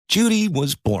Judy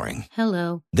was boring.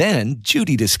 Hello. Then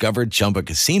Judy discovered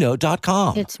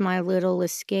ChumbaCasino.com. It's my little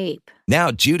escape. Now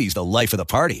Judy's the life of the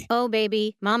party. Oh,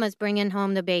 baby, mama's bringing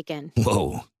home the bacon.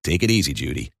 Whoa, take it easy,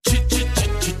 Judy.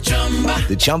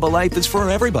 The Chumba life is for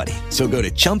everybody. So go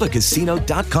to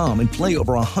ChumbaCasino.com and play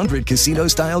over 100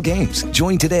 casino-style games.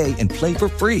 Join today and play for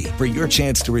free for your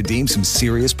chance to redeem some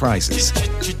serious prizes.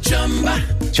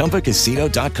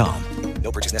 ChumbaCasino.com.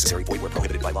 No purchase necessary. Void where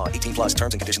prohibited by law. 18 plus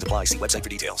terms and conditions apply. See website for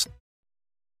details.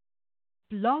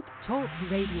 Blog Talk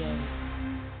Radio.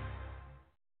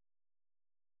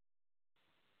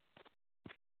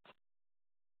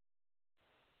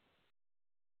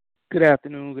 Good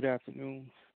afternoon.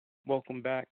 Welcome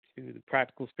back to the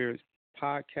Practical Spirits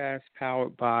Podcast,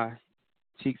 powered by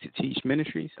Seek to Teach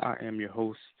Ministries. I am your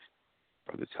host,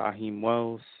 Brother Taheem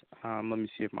Wells. Let me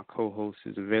see if my co-host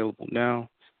is available now.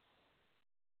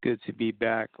 Good to be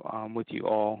back with you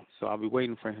all. So I'll be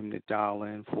waiting for him to dial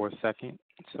in for a second.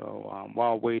 So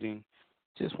while waiting,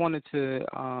 just wanted to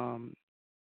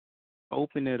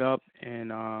open it up.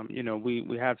 And,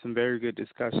 we had some very good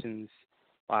discussions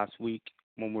last week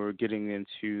when we were getting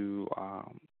into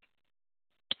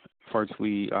first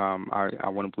I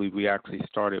want to believe we actually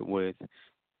started with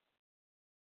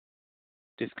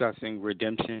discussing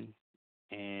redemption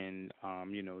and,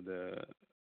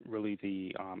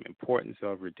 the importance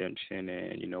of redemption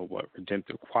and, what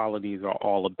redemptive qualities are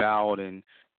all about, and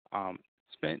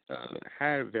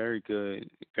had a very good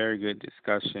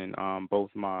discussion.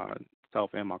 Both myself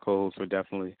and my co-hosts were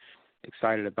definitely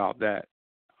excited about that.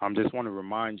 Just want to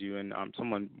remind you, and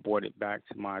someone brought it back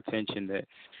to my attention, that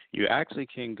you actually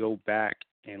can go back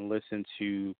and listen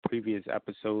to previous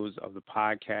episodes of the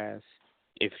podcast.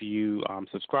 If you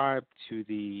subscribe to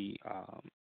the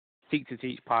Seek to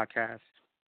Teach podcast,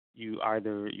 you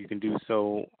can do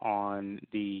so on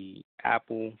the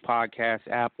Apple Podcast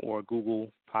app or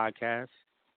Google Podcasts.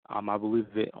 I believe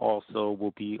it also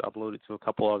will be uploaded to a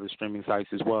couple other streaming sites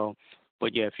as well.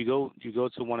 But yeah, if you go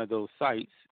to one of those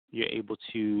sites, you're able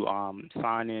to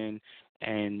sign in,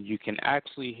 and you can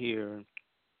actually hear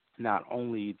not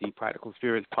only the Practical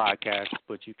Spirits podcast,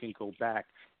 but you can go back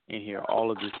and hear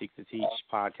all of the Seek to Teach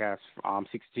podcasts,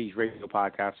 Seek to Teach radio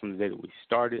podcasts from the day that we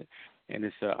started. And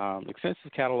it's an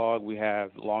extensive catalog. We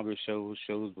have longer shows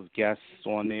with guests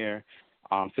on there,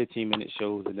 15-minute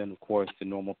shows, and then, of course, the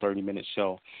normal 30-minute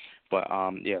show. But,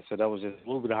 so that was just a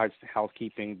little bit of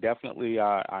housekeeping. Definitely,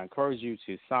 I encourage you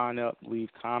to sign up, leave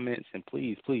comments, and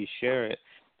please share it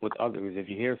with others. If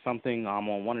you hear something on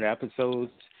one of the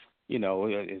episodes,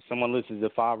 if someone listens to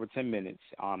 5 or 10 minutes,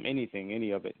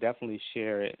 any of it, definitely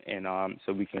share it, and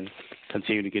so we can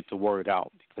continue to get the word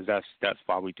out, because that's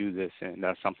why we do this, and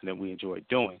that's something that we enjoy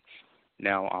doing.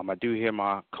 Now, I do hear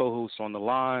my co-host on the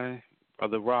line.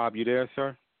 Brother Rob, you there,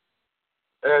 sir?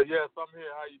 Yes, I'm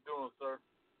here. How you doing, sir?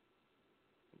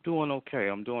 Doing okay.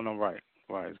 I'm doing all right.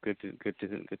 Right. It's good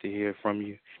to hear from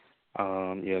you.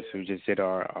 So we just did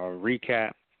our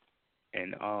recap,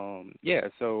 and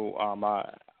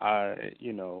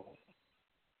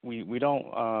we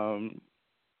don't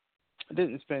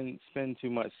didn't spend too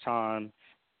much time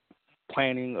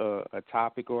planning a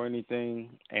topic or anything,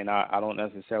 and I don't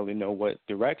necessarily know what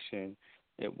direction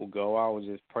it will go. I would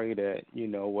just pray that,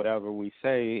 whatever we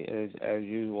say is, as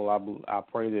usual, I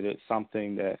pray that it's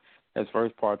something that, as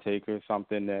first partakers,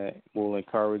 something that will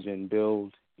encourage and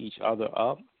build each other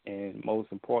up, and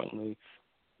most importantly,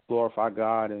 glorify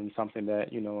God, and something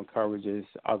that, encourages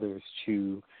others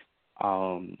to,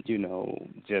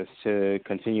 just to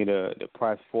continue to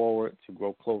press forward, to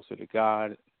grow closer to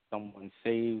God. Someone's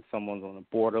saved, someone's on a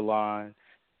borderline,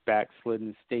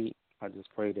 backslidden state. I just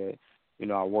pray that,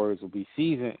 our words will be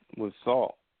seasoned with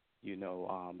salt.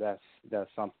 That's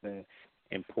something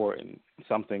important,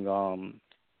 something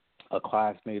a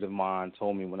classmate of mine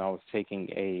told me when I was taking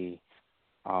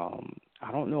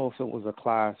I don't know if it was a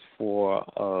class for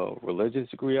a religious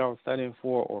degree I was studying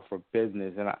for or for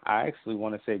business. And I actually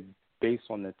want to say, based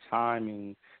on the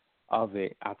timing of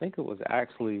it, I think it was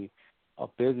actually a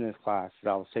business class that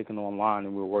I was taking online,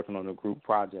 and we were working on a group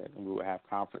project, and we would have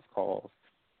conference calls.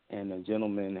 And a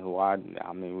gentleman who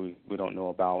we don't know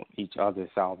about each other's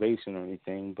salvation or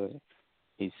anything, but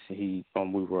we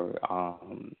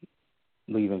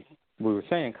were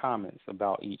saying comments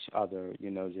about each other,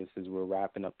 just as we're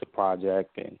wrapping up the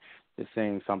project, and just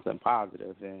saying something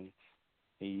positive. And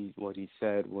what he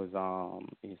said was,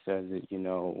 he says that,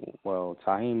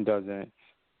 Taheem doesn't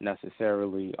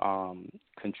necessarily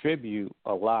contribute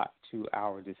a lot to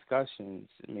our discussions,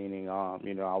 meaning, I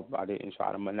didn't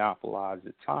try to monopolize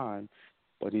the time,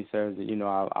 but he says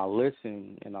that, I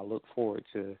listen, and I look forward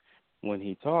to when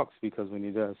he talks, because when he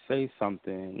does say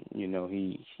something,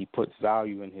 he puts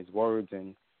value in his words,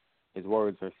 and his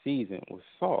words are seasoned with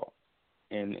salt.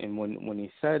 And when he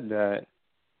said that,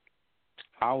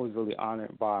 I was really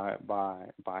honored by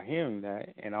hearing that,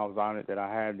 and I was honored that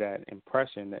I had that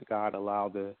impression that God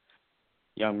allowed the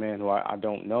young man who I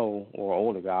don't know, or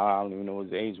older guy, I don't even know what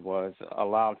his age was,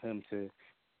 allowed him to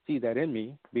see that in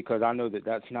me, because I know that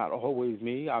that's not always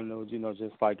me. I know,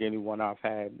 just like anyone, I've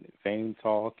had vain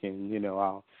talk, and,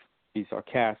 I'll be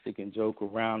sarcastic and joke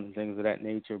around and things of that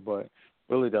nature, but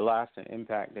really the lasting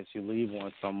impact that you leave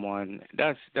on someone,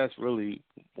 that's really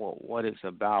what it's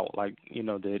about. Like,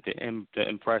 the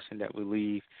impression that we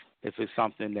leave, if it's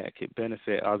something that could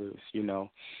benefit others,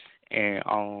 and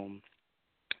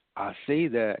I say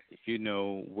that,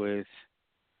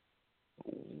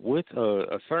 with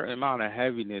a certain amount of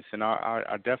heaviness, and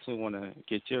I definitely want to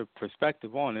get your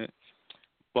perspective on it.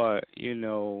 But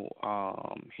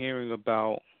hearing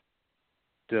about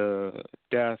the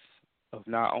death of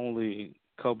not only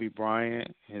Kobe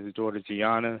Bryant and his daughter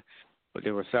Gianna, but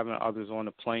there were 7 others on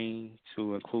the plane,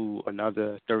 to include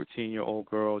another 13-year-old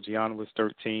girl. Gianna was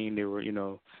 13. They were,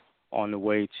 on the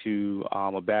way to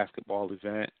a basketball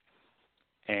event,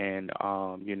 and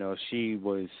she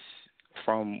was,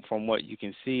 from what you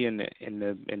can see in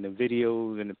the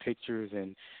videos and the pictures,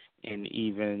 and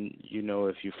even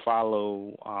if you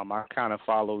follow, I kind of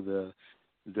follow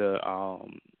the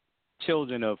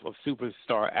children of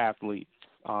superstar athletes,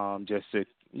 just to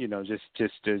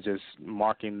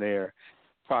marking their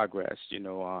progress.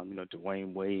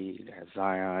 Dwayne Wade has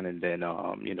Zion, and then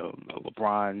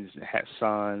LeBron's has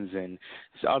sons, and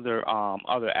other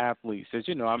athletes. As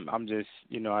I'm just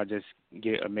I just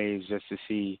get amazed just to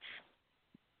see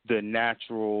the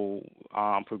natural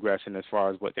progression as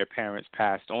far as what their parents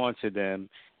passed on to them.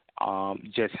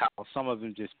 Just how some of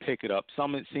them just pick it up.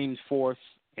 Some it seems forced,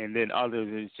 and then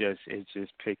others it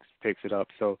just picks it up.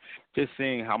 So just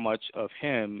seeing how much of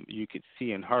him you could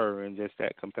see in her, and just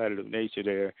that competitive nature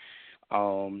there,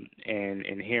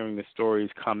 and hearing the stories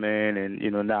come in, and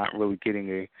not really getting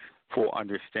a full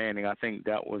understanding. I think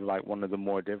that was like one of the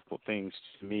more difficult things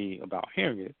to me about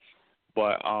hearing it.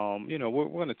 But we're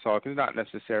going to talk. It's not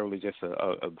necessarily just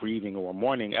a grieving or a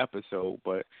mourning episode,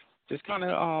 but just kind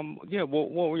of,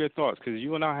 what were your thoughts? Because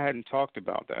you and I hadn't talked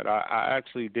about that. I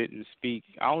actually didn't speak.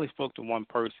 I only spoke to one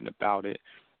person about it,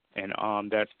 and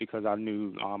that's because I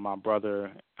knew my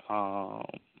brother,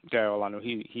 Daryl. I know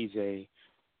he's a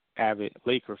avid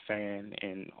Laker fan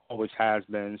and always has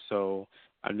been, so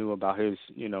I knew about his,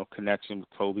 connection with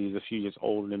Kobe. He's a few years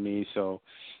older than me, so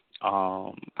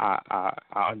I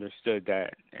understood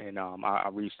that, and I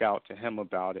reached out to him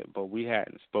about it, but we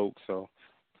hadn't spoke. So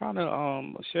kind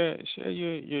of share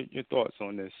your thoughts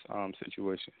on this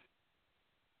situation.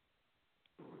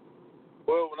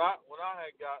 Well, when I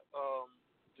had got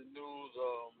the news,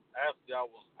 after I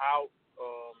was out,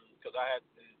 because I had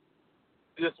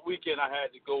this weekend I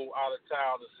had to go out of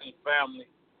town to see family,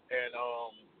 and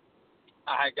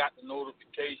I had got the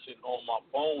notification on my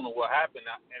phone of what happened,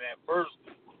 and at first,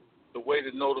 the way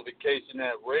the notification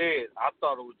had read, I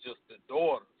thought it was just the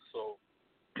daughter. So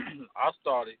I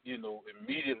started,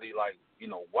 immediately, like,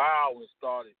 wow, and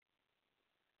started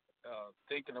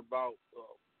thinking about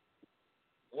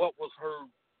what was her,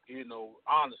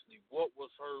 honestly, what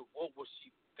was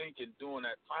she thinking during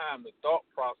that time, the thought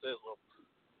process of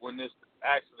when this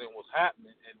accident was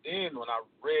happening. And then when I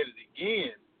read it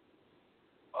again,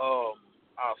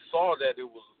 I saw that it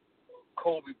was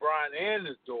Kobe Bryant and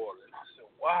his daughter, and I said,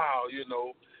 "Wow," and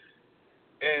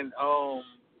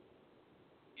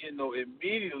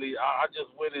immediately I just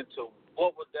went into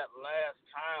what was that last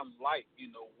time like,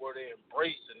 were they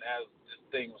embracing as this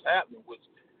thing was happening, which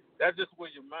that's just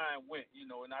where your mind went,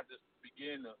 and I just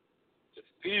began to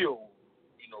feel,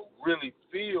 really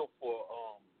feel for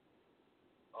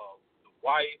the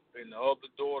wife and the other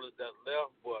daughters that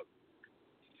left, but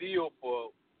feel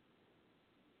for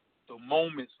the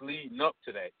moments leading up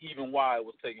to that, even while it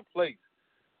was taking place.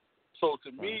 So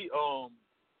to me,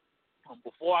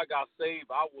 before I got saved,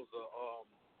 I was a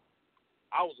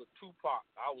Tupac.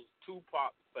 I was a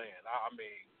Tupac fan. I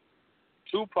mean,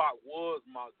 Tupac was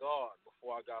my God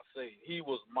before I got saved. He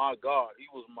was my God. He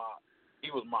was my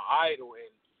idol.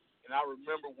 And I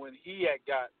remember when he had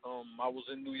got, I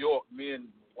was in New York. Me and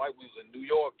my wife was in New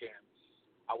York, and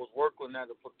I was working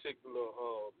at a particular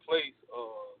place.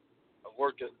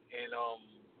 Working, and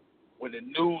when the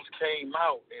news came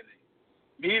out, and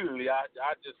immediately I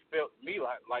just felt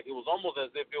like it was almost as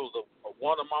if it was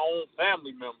one of my own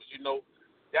family members.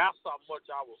 That's how much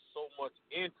I was so much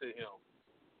into him.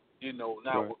 Now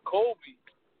right. with Kobe,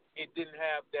 it didn't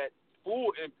have that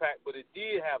full impact, but it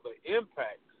did have an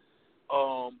impact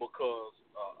because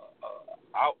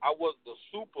I wasn't a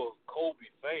super Kobe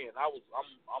fan.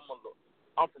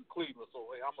 I'm from Cleveland, so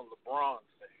hey, I'm a LeBron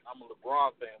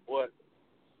fan. But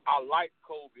I liked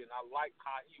Kobe, and I liked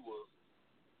how he was.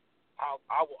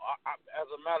 As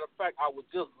a matter of fact, I was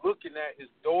just looking at his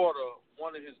daughter,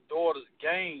 one of his daughter's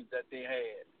games that they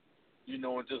had, and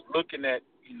just looking at,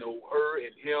 her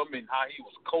and him and how he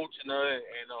was coaching her,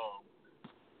 and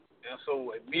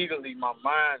so immediately my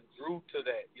mind drew to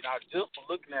that. Just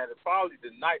looking at it, probably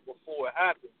the night before it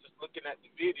happened, just looking at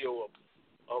the video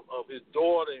of his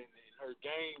daughter and her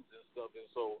games and stuff, and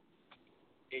so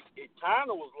it kind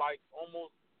of was like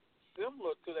almost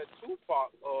similar to that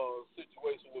Tupac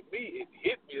situation with me. It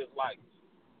hit me as like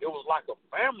it was like a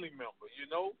family member,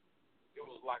 It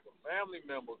was like a family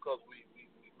member because we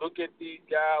look at these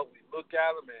guys, we look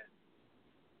at them and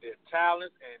their talent,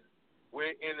 and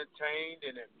we're entertained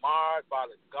and admired by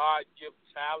the God-given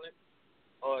talent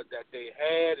that they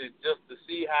had, and just to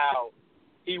see how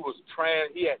he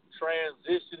had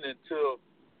transitioned into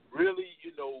really,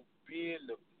 being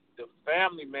the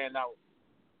family man. Now,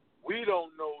 we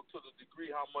don't know to the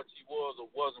degree how much he was or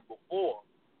wasn't before,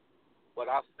 but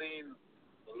I've seen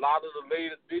a lot of the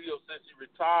latest videos since he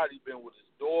retired. He's been with his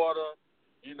daughter.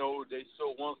 They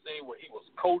showed one scene where he was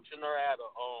coaching her at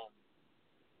I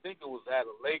think it was at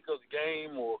a Lakers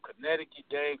game or a Connecticut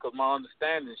game, because my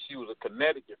understanding she was a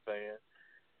Connecticut fan,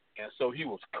 and so he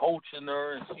was coaching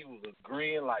her, and she was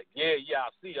agreeing like, yeah, I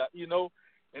see,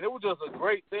 and it was just a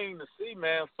great thing to see,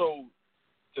 man. So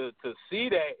to see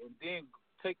that and then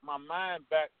take my mind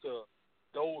back to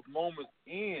those moments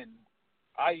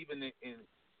I even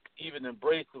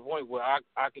embraced the point where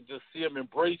I could just see them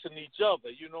embracing each other.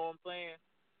 You know what I'm saying?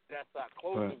 That's how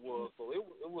close it was. So it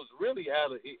was really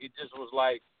it just was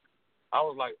like, I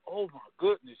was like, oh my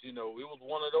goodness, it was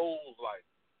one of those like,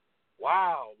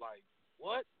 wow, like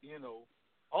what,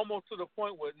 almost to the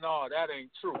point where, no, that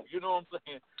ain't true. You know what I'm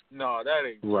saying? No, that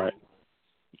ain't true.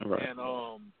 Right. And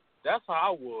that's how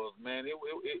I was, man.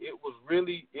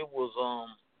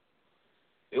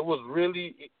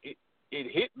 It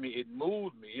hit me, it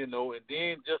moved me, and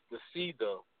then just to see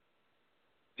the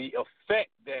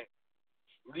effect that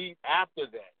lead after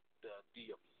that, the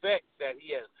effect that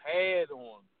he has had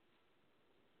on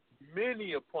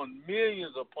many upon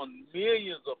millions of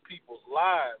people's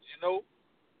lives,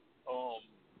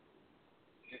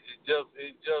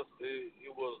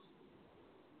 it was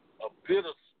a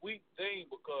bittersweet thing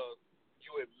because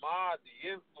you admire the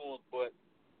influence, but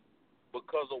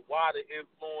because of why the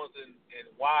influence and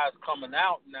why it's coming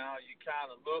out now, you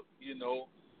kind of look,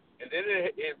 and then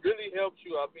it really helps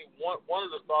you. I mean, one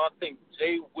of the stars, I think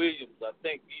Jay Williams, I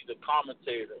think he's a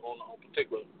commentator on a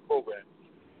particular program,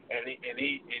 and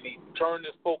he turned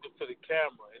his focus to the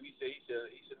camera, and he said,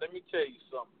 let me tell you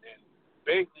something. And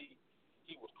basically,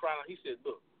 he was crying. He said,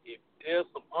 look, if there's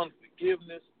some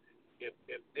unforgiveness,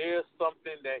 if there's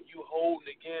something that you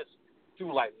holding against,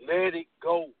 you like, let it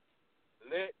go.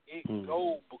 Let it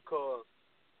go, because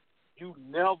you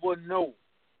never know.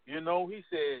 He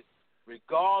said,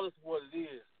 regardless what it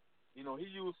is, he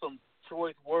used some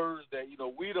choice words that,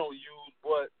 we don't use,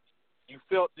 but you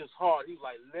felt this hard. He was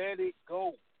like, let it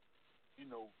go.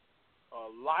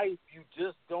 Life, you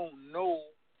just don't know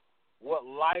what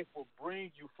life will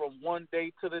bring you from one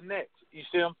day to the next. You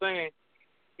see what I'm saying?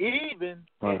 Even,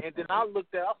 and then I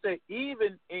said,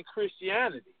 even in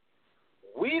Christianity,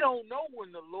 we don't know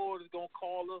when the Lord is going to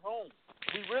call us home.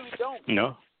 We really don't.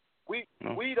 No. We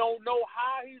don't know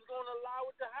how he's going to allow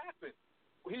it to happen.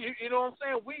 You know what I'm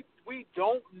saying? We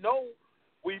don't know.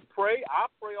 We pray. I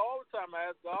pray all the time. I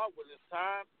ask God when it's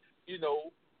time,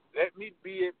 let me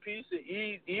be at peace and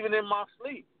ease even in my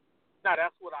sleep. Now,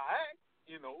 that's what I ask.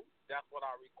 That's what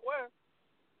I request.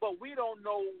 But we don't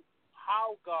know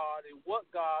how God and what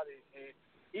God and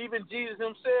even Jesus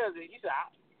himself, he said,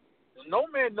 no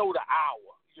man know the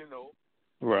hour,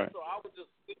 Right. So I was just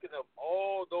thinking of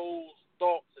all those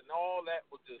thoughts, and all that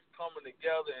was just coming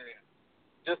together, and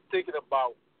just thinking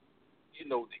about,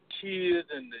 the kids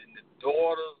and the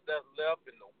daughters that's left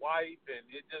and the wife, and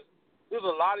it was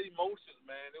a lot of emotions,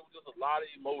 man. It was just a lot of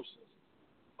emotions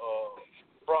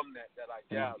from that I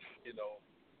gathered,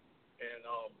 And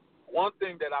one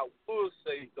thing that I would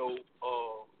say, though,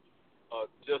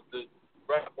 just to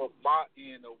wrap up my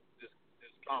end of this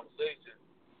conversation,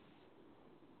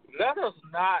 let us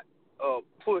not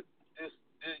put this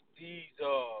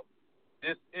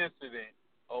incident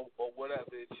or whatever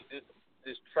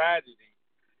this tragedy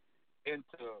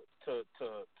into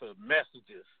to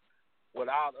messages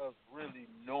without us really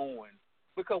knowing,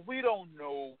 because we don't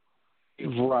know if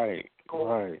Right.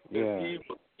 he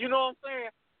was You know what I'm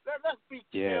saying? Let's be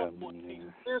careful,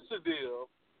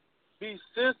 be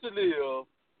sensitive,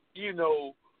 you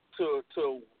know,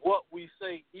 to what we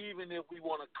say, even if we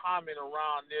want to comment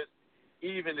around this,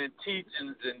 even in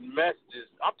teachings and messages.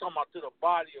 I'm talking about to the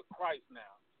body of Christ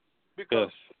now.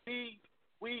 Because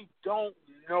we don't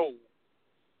know.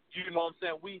 You know what I'm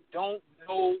saying? We don't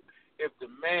know if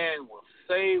the man will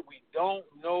say. We don't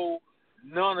know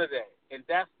none of that. And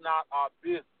that's not our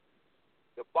business.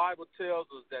 The Bible tells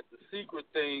us that the secret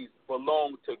things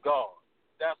belong to God.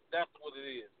 That's what it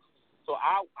is. So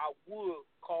I would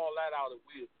call that out if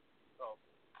we're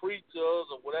preachers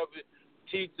or whatever,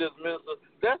 teachers, ministers.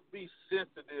 Let's be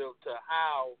sensitive to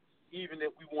how, even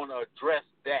if we want to address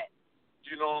that,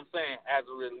 you know what I'm saying, as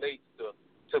it relates to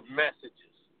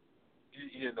messages.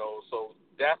 You know, so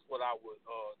that's what I would,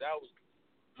 that was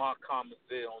my comment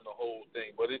there on the whole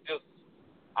thing. But it just,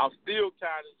 I'm still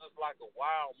kind of just like a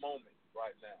wild moment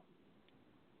right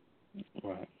now.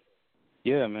 Right.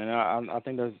 Yeah, man. I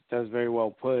think that's very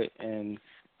well put. And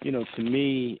you know, to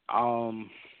me,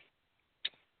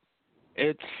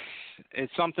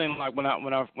 it's something like when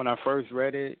I first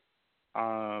read it,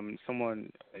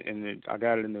 someone I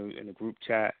got it in the group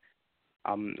chat.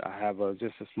 I have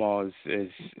just as small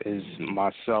as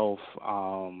myself.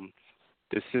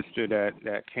 The sister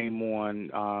that came on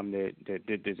that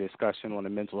did the discussion on the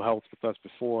mental health with us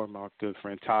before, my good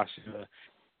friend Tasha,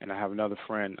 and I have another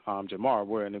friend, Jamar.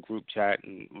 We're in a group chat,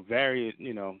 and various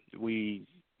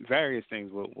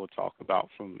things we'll talk about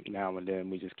from now and then.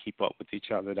 We just keep up with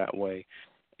each other that way,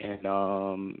 and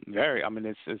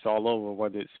it's all over,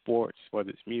 whether it's sports, whether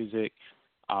it's music,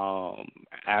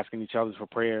 asking each other for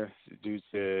prayer due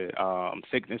to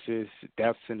sicknesses,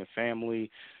 deaths in the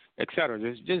family, etc.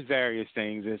 There's just various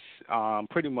things. It's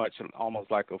pretty much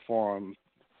almost like a forum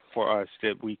for us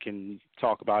that we can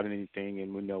talk about anything,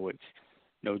 and we know it's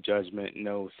no judgment,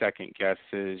 no second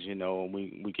guesses, you know, and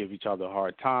we give each other a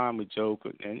hard time, we joke,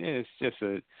 and it's just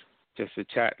a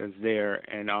chat that's there.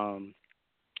 And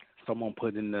someone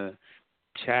put in the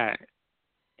chat,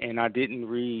 and I didn't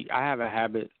read. I have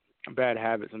a bad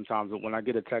habit sometimes, but when I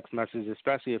get a text message,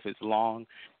 especially if it's long,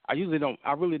 I really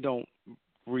don't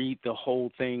read the whole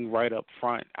thing right up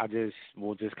front. I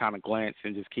will just kind of glance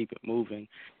and just keep it moving.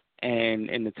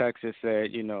 And in the text it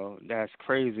said, you know, that's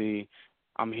crazy.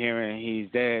 I'm hearing he's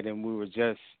dead, and we were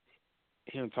just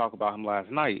hearing talk about him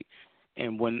last night.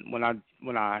 And when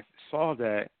I saw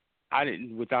that, I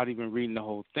didn't, without even reading the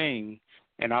whole thing,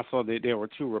 and I saw that there were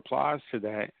two replies to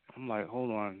that. I'm like,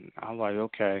 hold on. I'm like,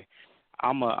 okay.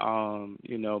 I'm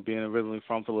being originally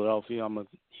from Philadelphia, I'm a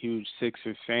huge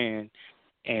Sixers fan,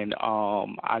 and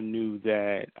I knew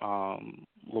that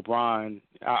LeBron.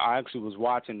 I actually was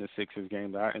watching the Sixers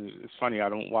game, and it's funny I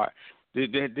didn't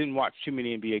watch too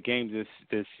many NBA games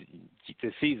this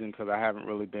season because I haven't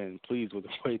really been pleased with the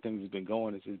way things have been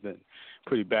going. It's just been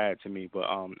pretty bad to me. But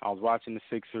I was watching the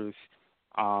Sixers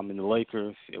and the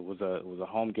Lakers. It was a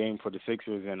home game for the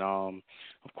Sixers, and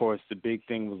of course the big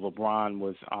thing with LeBron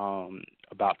was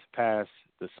about to pass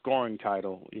the scoring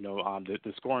title. You know,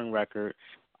 the scoring record,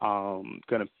 going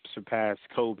to surpass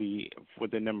Kobe for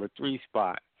the number 3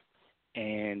 spot.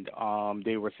 And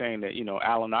they were saying that, you know,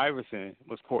 Allen Iverson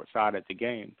was courtside at the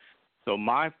game. So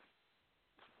my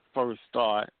first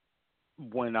thought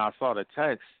when I saw the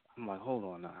text, I'm like, hold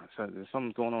on now. So there's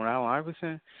something going on with Allen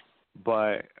Iverson?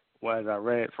 But as I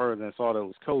read further and saw that it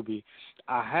was Kobe,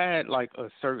 I had like a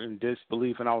certain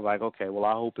disbelief, and I was like, okay, well,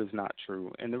 I hope it's not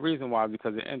true. And the reason why is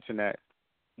because the internet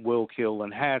will kill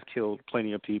and has killed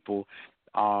plenty of people.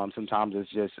 Sometimes it's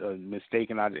just a mistake,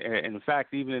 and in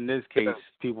fact, even in this case,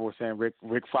 people were saying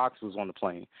Rick Fox was on the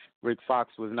plane. Rick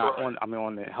Fox was not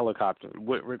on the helicopter.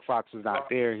 Rick Fox was not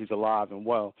there. He's alive and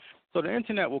well. So the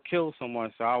internet will kill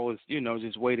someone. So I was, you know,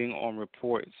 just waiting on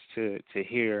reports to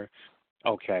hear.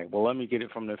 Okay, well, let me get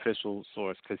it from the official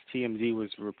source because TMZ was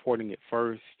reporting it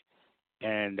first,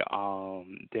 and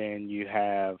then you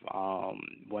have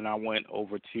when I went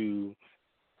over to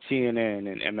CNN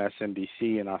and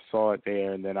MSNBC, and I saw it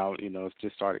there, and then I, you know,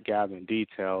 just started gathering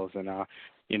details, and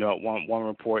one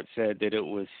report said that it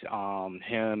was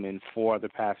him and 4 other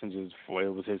passengers.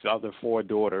 It was his other 4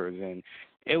 daughters, and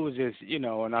it was just, you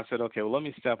know, and I said, okay, well, let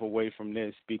me step away from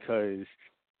this because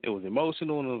it was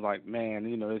emotional, and it was like, man,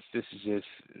 you know, this is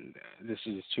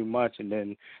just too much. And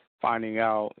then finding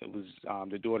out it was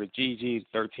the daughter Gigi,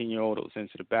 13-year-old, that was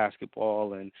into the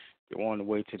basketball, and they were on the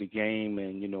way to the game,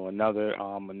 and, you know, another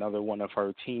one of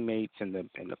her teammates and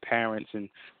the parents and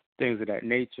things of that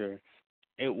nature.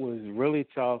 It was really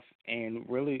tough, and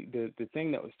really the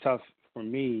thing that was tough for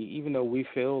me, even though we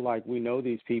feel like we know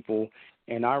these people,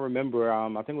 and I remember I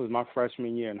think it was my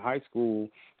freshman year in high school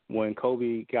when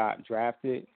Kobe got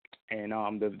drafted. And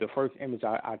the first image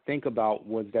I think about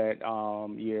was that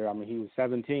year. I mean, he was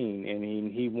 17,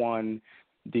 and he won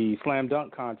the slam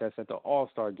dunk contest at the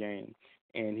All-Star game.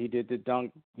 And he did the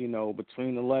dunk,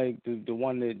 between the legs, the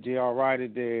one that J.R. Ryder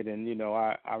did. And,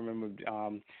 I remember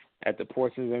at the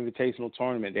Portsmouth Invitational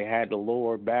Tournament, they had the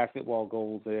lower basketball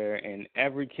goals there, and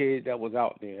every kid that was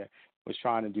out there was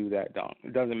trying to do that dunk.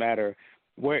 It doesn't matter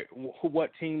what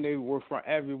team they were from.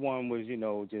 Everyone was,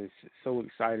 just so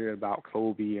excited about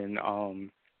Kobe and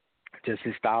just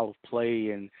his style of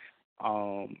play. And,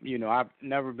 I've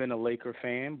never been a Laker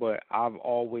fan, but I've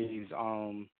always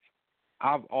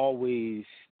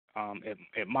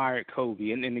admired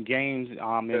Kobe. And in the games,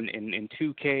 in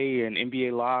 2K and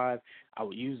NBA Live, I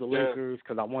would use the Lakers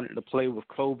because I wanted to play with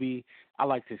Kobe. I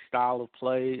liked his style of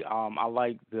play. I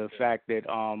liked the fact that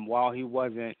while he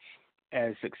wasn't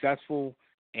as successful,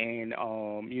 and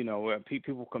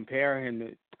people compare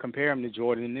him to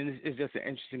Jordan, and then it's just an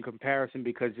interesting comparison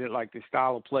because it's like the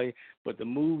style of play, but the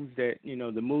moves that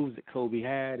Kobe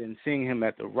had, and seeing him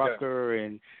at the Rucker,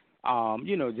 and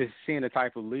just seeing the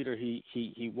type of leader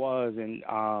he was, and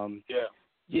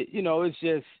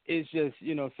it's just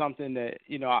something that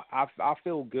I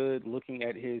feel good looking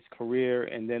at his career,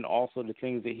 and then also the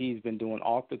things that he's been doing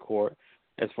off the court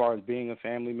as far as being a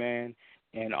family man,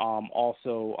 and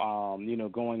also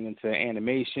going into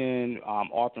animation,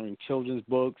 authoring children's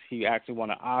books. He actually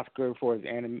won an Oscar for his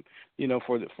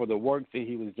for the work that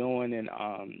he was doing, and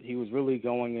he was really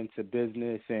going into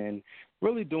business and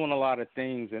really doing a lot of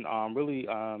things, and I'm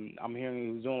hearing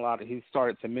he was doing a lot of. He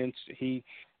started to mentor.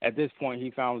 At this point,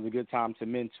 he found it was a good time to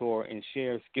mentor and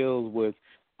share skills with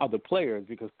other players,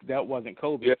 because that wasn't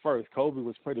Kobe at first. Kobe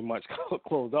was pretty much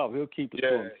closed off. He'll keep it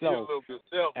to himself.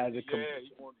 As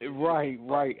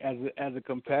a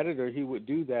competitor, he would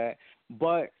do that.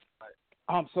 But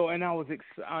I'm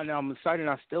excited.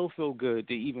 I still feel good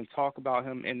to even talk about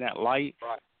him in that light.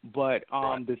 Right. But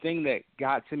the thing that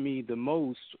got to me the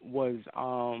most was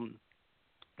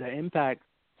the impact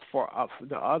for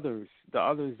the others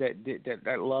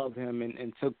that loved him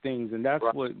and took things, and that's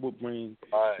what would bring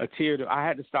a tear to. I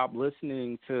had to stop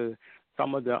listening to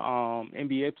some of the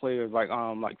NBA players like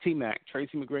T-Mac,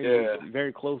 Tracy McGrady was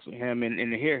very close with him,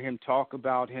 and to hear him talk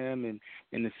about him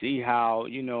and to see how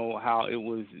how it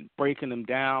was breaking him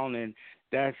down, and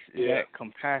that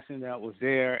compassion that was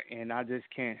there, and I just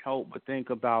can't help but think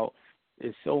about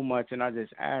it so much. And I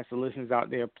just ask the listeners out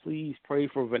there, please pray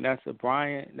for Vanessa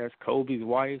Bryant. That's Kobe's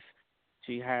wife.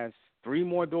 She has 3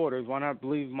 more daughters. One, I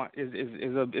believe,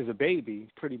 is a baby.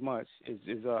 Pretty much is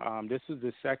this is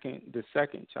the second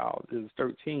child. Is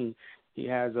 13. He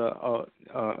has a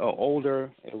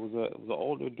older. It was an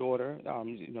older daughter.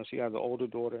 She has an older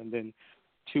daughter, and then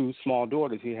 2 small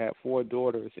daughters. He had 4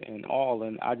 daughters in all,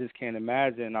 and I just can't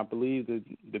imagine. I believe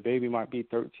the baby might be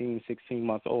 13, 16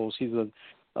 months old. She's a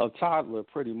toddler,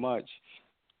 pretty much.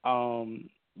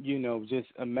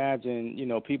 Just imagine,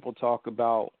 people talk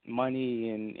about money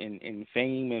and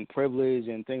fame and privilege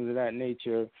and things of that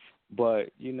nature,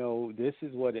 but this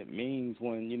is what it means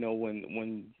when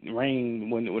it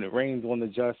rains on the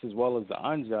just as well as the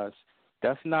unjust.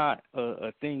 That's not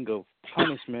a thing of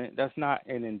punishment. That's not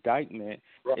an indictment.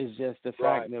 It's just the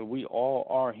fact that we all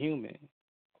are human,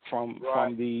 from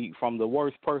the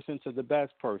worst person to the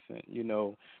best person.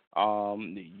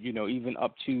 Even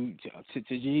up to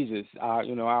Jesus.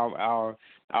 Our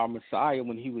Messiah,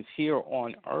 when he was here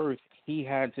on earth, he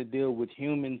had to deal with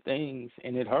human things,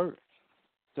 and it hurt.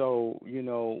 So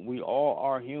we all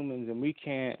are humans, and we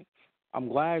can't. I'm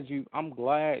glad you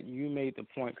made the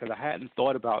point, because I hadn't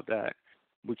thought about that.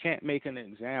 We can't make an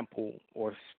example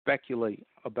or speculate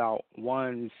about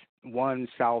one's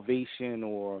salvation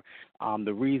or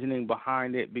the reasoning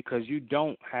behind it, because you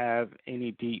don't have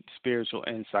any deep spiritual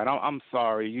insight. I'm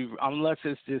sorry, unless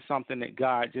it's just something that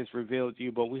God just revealed to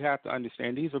you. But we have to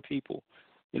understand, these are people.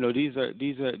 These are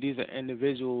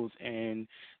individuals, and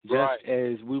just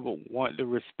as we would want the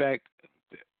respect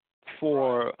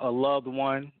for a loved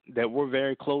one that we're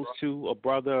very close to, a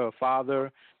brother, a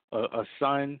father, a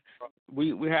son,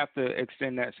 we have to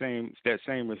extend that same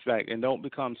respect, and don't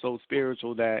become so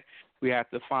spiritual that we have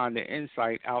to find the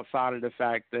insight outside of the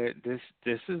fact that this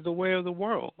is the way of the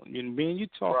world. Me and you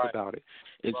talk about it.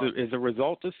 It's a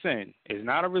result of sin. It's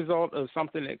not a result of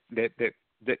something that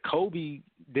Kobe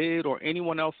did or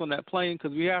anyone else on that plane,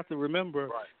 because we have to remember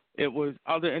it was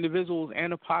other individuals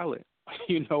and a pilot,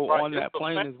 on that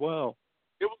plane as well.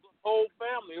 It was a whole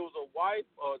family. It was a wife,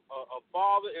 a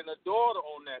father, and a daughter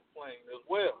on that plane as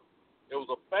well. It was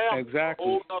a family.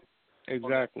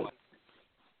 Exactly.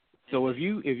 So if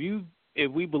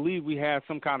we believe we have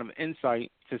some kind of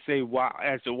insight to say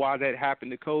why that happened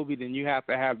to Kobe, then you have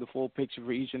to have the full picture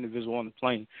for each individual on the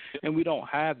plane. And we don't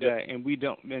have that, and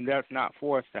that's not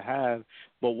for us to have.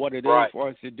 But what it is for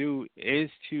us to do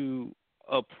is to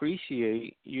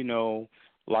appreciate,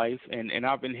 life. And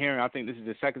I've been hearing, I think this is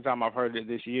the second time I've heard it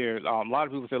this year. A lot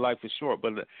of people say life is short,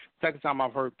 but the second time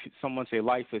I've heard someone say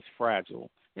life is fragile.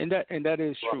 And that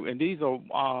is true. And these are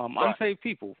unsaved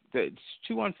people. That's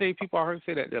two unsaved people I heard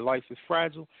say that life is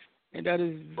fragile. And that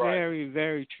is very,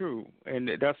 very true. And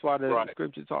that's why the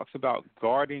scripture talks about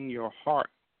guarding your heart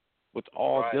with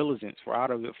all diligence, for out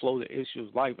of it flow the issues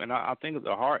of life. And I think of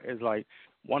the heart as like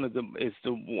one of the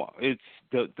it's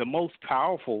the most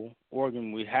powerful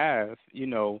organ we have.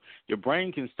 Your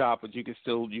brain can stop, but you can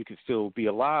still be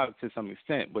alive to some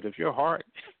extent. But if your heart,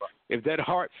 if that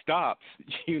heart stops,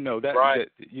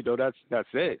 that's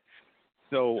it.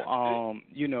 So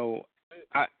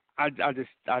I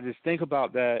just think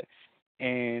about that,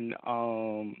 and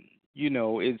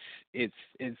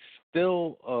it's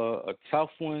still a tough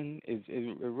one.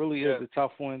 It really is a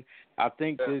tough one. I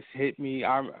think this hit me.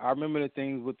 I remember the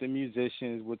things with the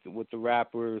musicians, with the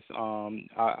rappers.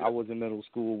 I was in middle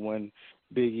school when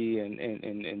Biggie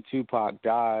and Tupac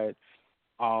died.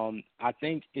 I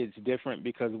think it's different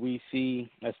because we see,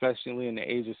 especially in the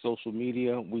age of social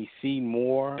media, we see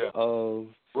more of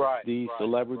these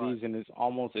celebrities, and it's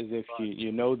almost as if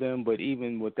you know them. But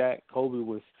even with that, Kobe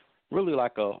was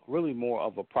really more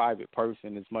of a private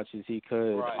person as much as he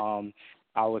could.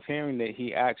 I was hearing that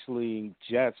he actually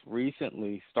just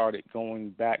recently started going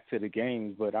back to the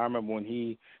games, but I remember when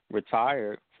he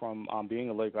retired from being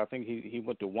a Laker, I think he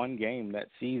went to one game that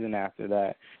season after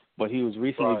that, but he was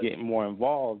recently getting more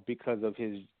involved because of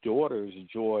his daughter's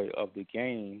joy of the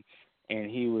game, and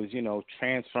he was,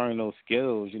 transferring those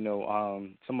skills.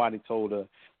 Somebody told a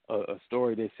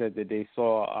story. They said that they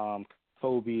saw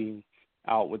Kobe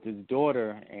out with his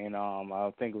daughter, and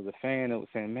I think it was a fan that was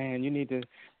saying, "Man,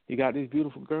 you got these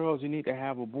beautiful girls. You need to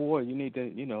have a boy. You need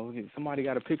to, somebody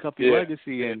got to pick up your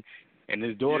legacy." And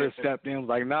his daughter stepped in and was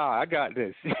like, "Nah, I got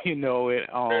this."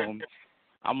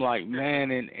 I'm like,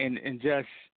 man, and just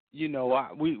we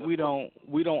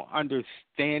don't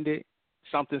understand it.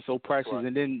 Something so precious,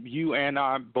 and then you and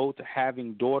I both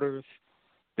having daughters.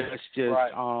 That's just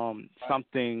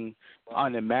something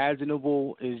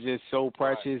unimaginable. Is just so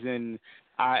precious, and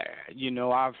I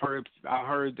heard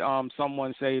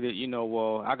someone say that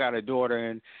well, I got a daughter,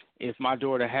 and if my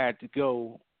daughter had to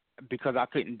go because I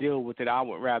couldn't deal with it, I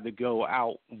would rather go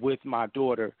out with my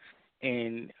daughter.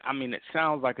 And I mean, it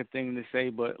sounds like a thing to say,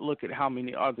 but look at how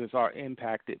many others are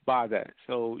impacted by that.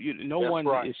 So no one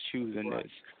is choosing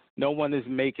this. No one is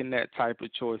making that type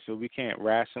of choice, so we can't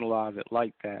rationalize it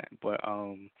like that. But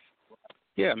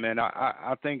yeah, man,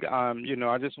 I think I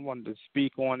just wanted to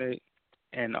speak on it,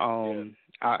 and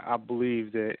I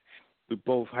believe that we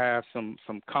both have some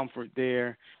comfort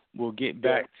there. We'll get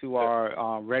back to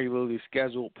our regularly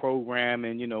scheduled program,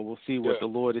 and we'll see what the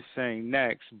Lord is saying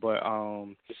next. But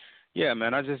yeah,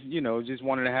 man, I just just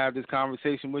wanted to have this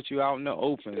conversation with you out in the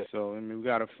open. So I mean, we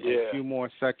got a few more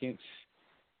seconds.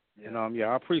 And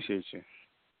I appreciate you.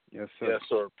 Yes, sir. Yes,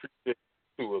 sir. Appreciate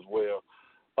you too as well.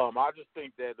 I just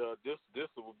think that this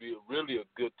would be really a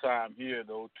good time here,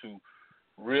 though, to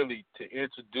really to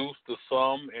introduce to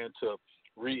some and to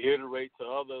reiterate to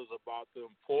others about the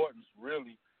importance,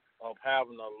 really, of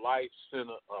having a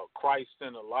life-centered,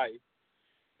 Christ-centered life,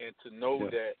 and to know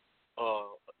that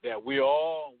we will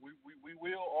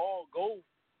all go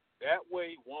that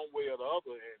way, one way or the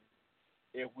other.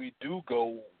 And if we do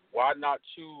go, why not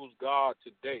choose God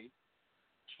today,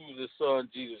 choose His Son,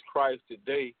 Jesus Christ,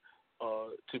 today,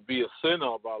 to be a center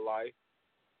of our life,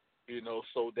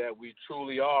 so that we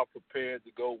truly are prepared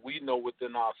to go. We know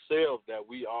within ourselves that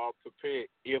we are prepared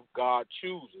if God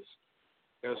chooses.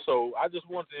 And so I just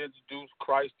want to introduce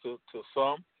Christ to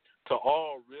some, to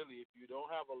all, really. If you don't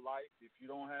have a life, if you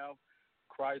don't have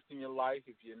Christ in your life,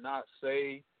 if you're not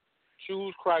saved,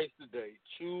 choose Christ today.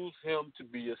 Choose Him to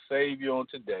be your Savior on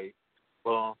today.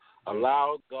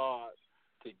 Allow God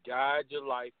to guide your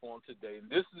life on today. And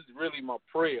this is really my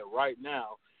prayer right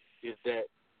now, is that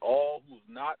all who's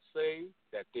not saved,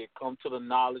 that they come to the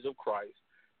knowledge of Christ,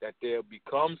 that they'll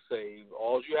become saved.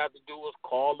 All you have to do is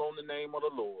call on the name of the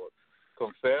Lord,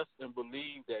 confess and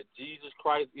believe that Jesus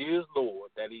Christ is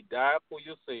Lord, that He died for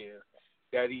your sins,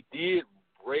 that He did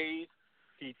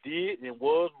and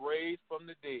was raised from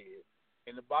the dead.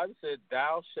 And the Bible said,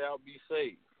 "Thou shalt be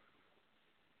saved."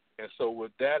 And so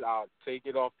with that, I'll take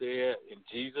it off the air in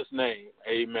Jesus' name.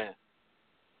 Amen.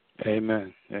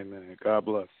 Amen. Amen. God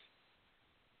bless.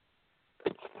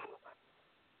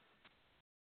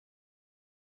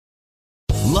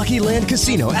 Lucky Land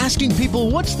Casino, asking people,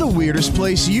 what's the weirdest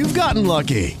place you've gotten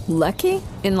lucky? Lucky?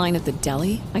 In line at the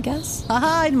deli, I guess?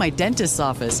 Aha, in my dentist's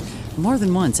office. More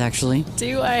than once, actually.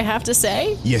 Do I have to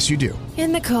say? Yes, you do.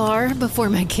 In the car before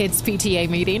my kids' PTA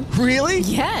meeting. Really?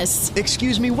 Yes.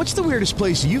 Excuse me, what's the weirdest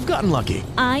place you've gotten lucky?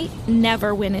 I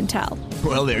never win and tell.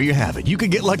 Well, there you have it. You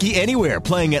can get lucky anywhere,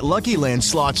 playing at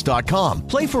LuckyLandSlots.com.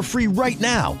 Play for free right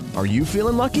now. Are you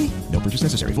feeling lucky? No purchase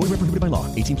necessary. Void where prohibited by law.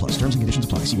 18 plus. Terms and conditions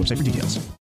apply. See website for details.